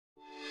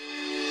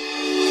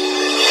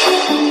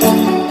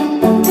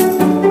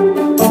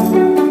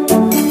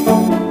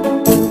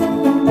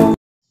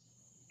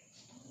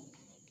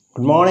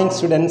Good morning,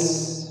 students.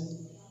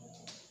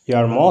 You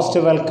are most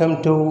welcome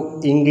to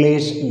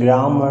English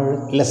grammar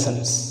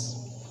lessons.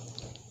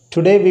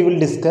 Today we will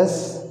discuss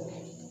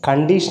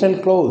conditional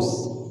clause.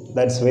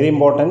 That's very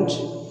important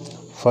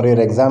for your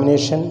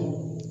examination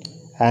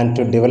and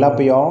to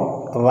develop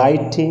your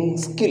writing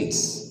skills.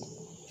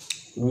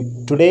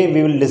 Today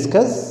we will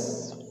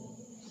discuss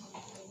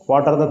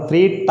what are the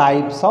three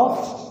types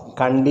of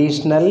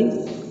conditional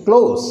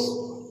clause.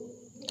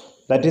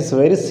 That is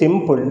very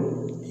simple.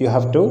 You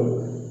have to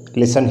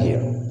listen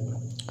here.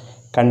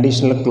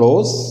 Conditional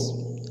clause.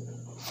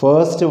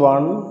 First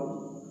one,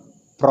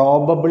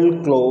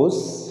 probable clause.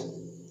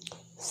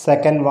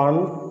 Second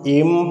one,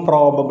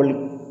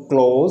 improbable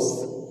clause.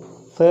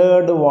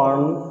 Third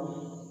one,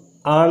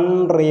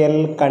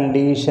 unreal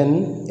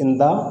condition in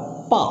the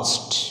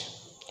past.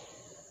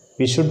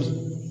 We should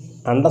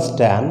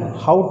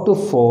understand how to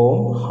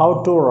form,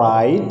 how to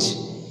write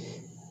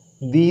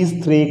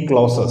these three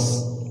clauses.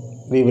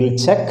 We will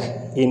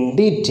check in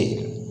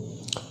detail.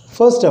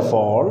 First of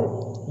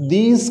all,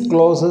 these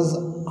clauses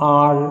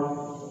are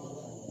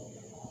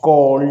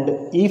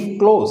called if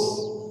clause.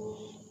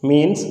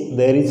 Means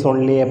there is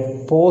only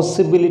a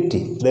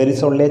possibility, there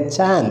is only a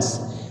chance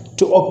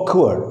to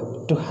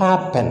occur, to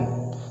happen.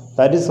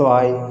 That is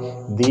why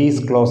these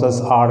clauses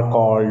are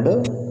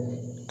called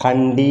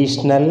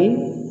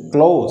conditional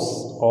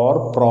clause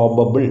or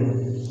probable.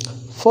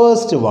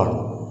 First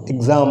one,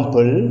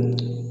 example,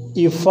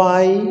 if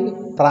I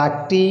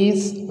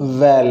practice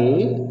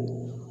well,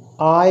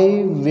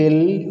 I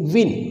will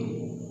win.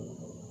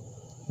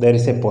 There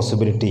is a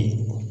possibility.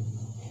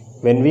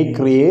 When we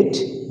create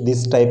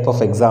this type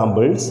of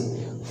examples,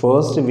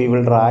 first we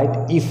will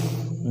write if,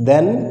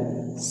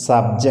 then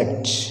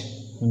subject,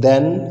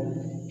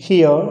 then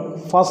here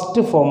first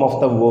form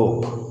of the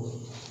verb.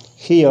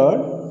 Here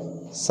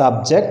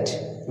subject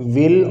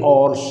will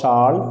or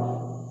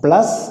shall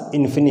plus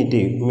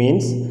infinitive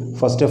means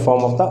first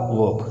form of the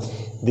verb.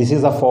 This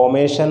is a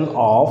formation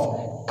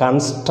of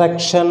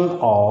construction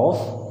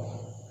of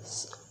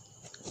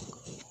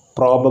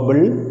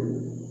probable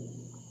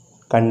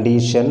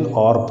condition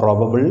or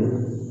probable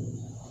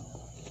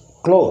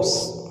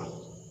clause.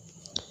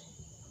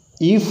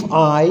 If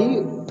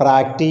I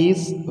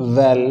practice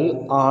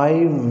well, I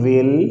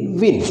will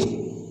win.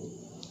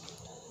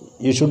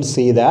 You should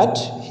see that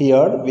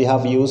here we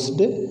have used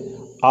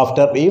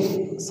after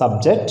if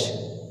subject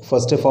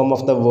first form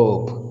of the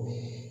verb.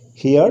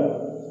 Here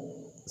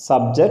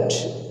subject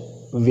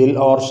will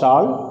or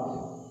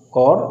shall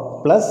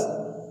or plus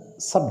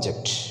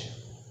subject.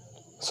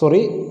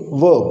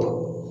 Verb.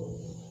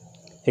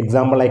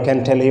 Example, I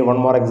can tell you one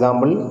more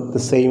example the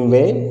same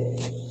way.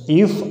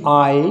 If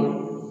I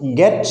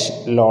get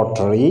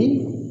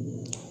lottery,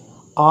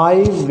 I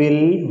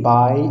will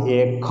buy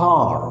a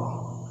car.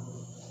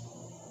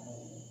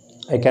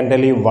 I can tell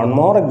you one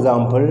more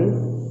example.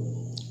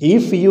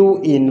 If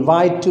you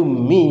invite to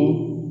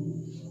me,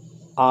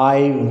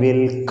 I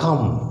will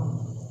come.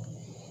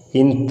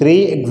 In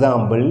three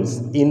examples,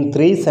 in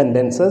three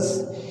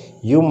sentences,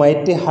 you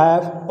might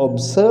have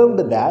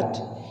observed that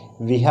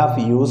we have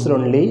used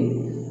only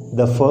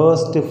the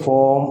first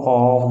form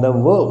of the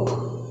verb.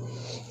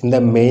 In the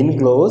main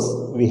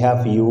clause, we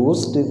have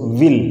used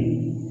will.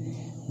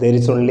 There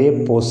is only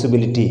a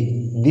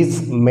possibility.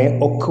 This may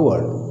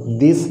occur.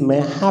 This may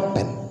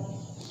happen.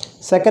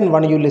 Second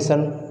one, you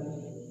listen.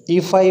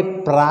 If I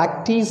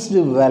practiced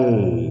well.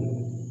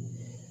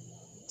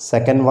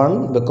 Second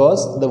one,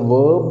 because the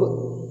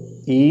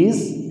verb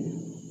is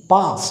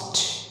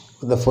past.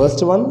 The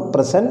first one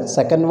present,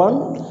 second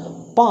one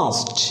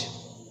past.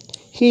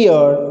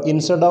 Here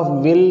instead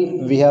of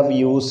will we have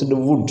used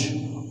would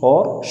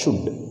or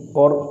should.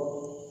 Or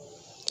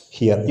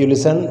here you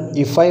listen,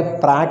 if I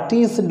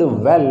practiced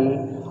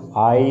well,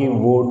 I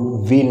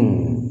would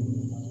win.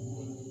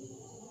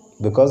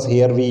 Because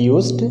here we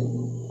used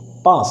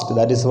past,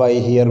 that is why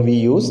here we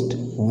used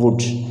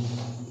would.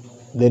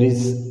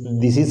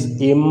 This is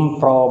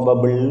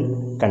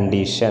improbable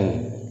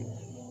condition.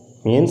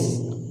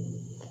 Means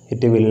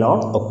it will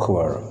not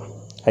occur.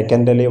 I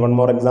can tell you one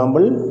more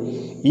example.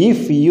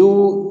 If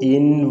you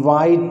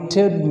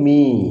invited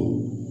me,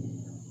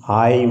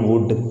 I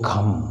would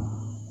come.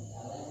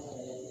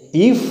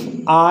 If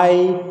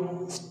I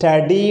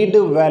studied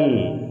well,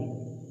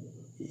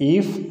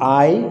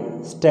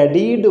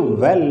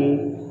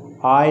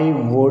 I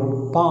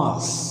would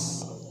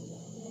pass.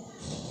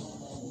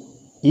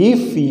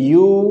 If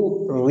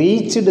you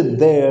reached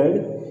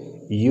there,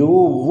 you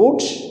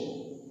would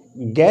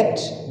get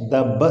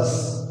the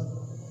bus.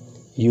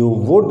 You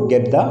would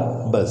get the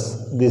bus.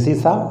 This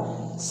is a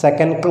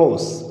second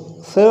clause.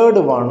 Third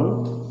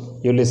one,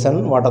 you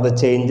listen, what are the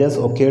changes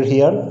occurred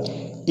here?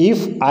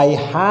 If I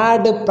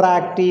had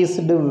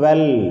practiced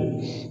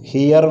well,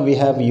 here we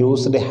have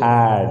used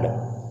had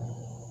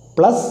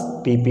plus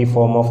PP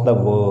form of the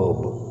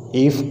verb.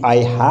 If I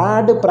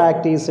had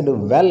practiced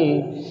well,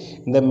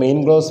 in the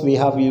main clause we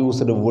have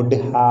used would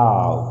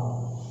have.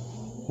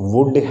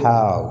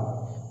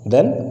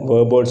 Then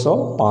verb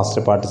also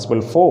past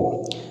participle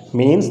form.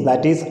 Means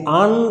that is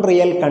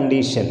unreal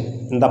condition.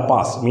 in the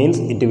past, means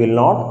it will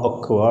not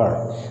occur.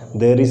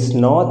 There is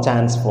no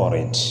chance for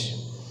it.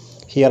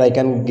 Here I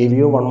can give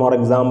you one more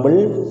example.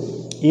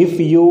 If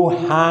you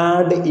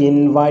had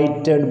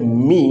invited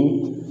me,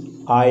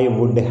 I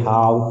would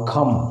have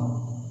come.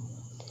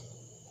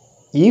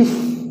 If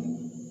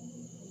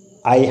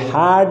I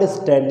had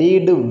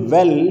studied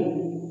well,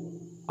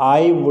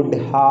 I would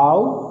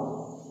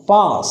have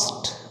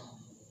passed.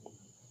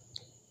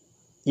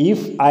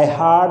 If I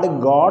had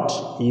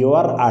got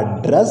your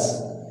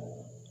address,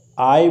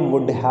 I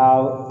would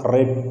have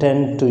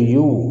written to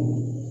you.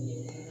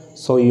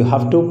 So you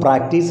have to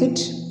practice it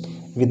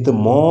with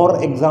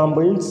more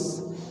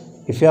examples.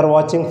 If you are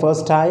watching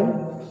first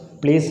time,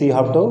 please you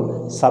have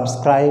to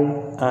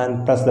subscribe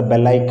and press the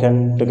bell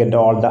icon to get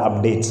all the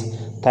updates.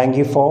 Thank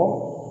you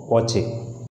for watching.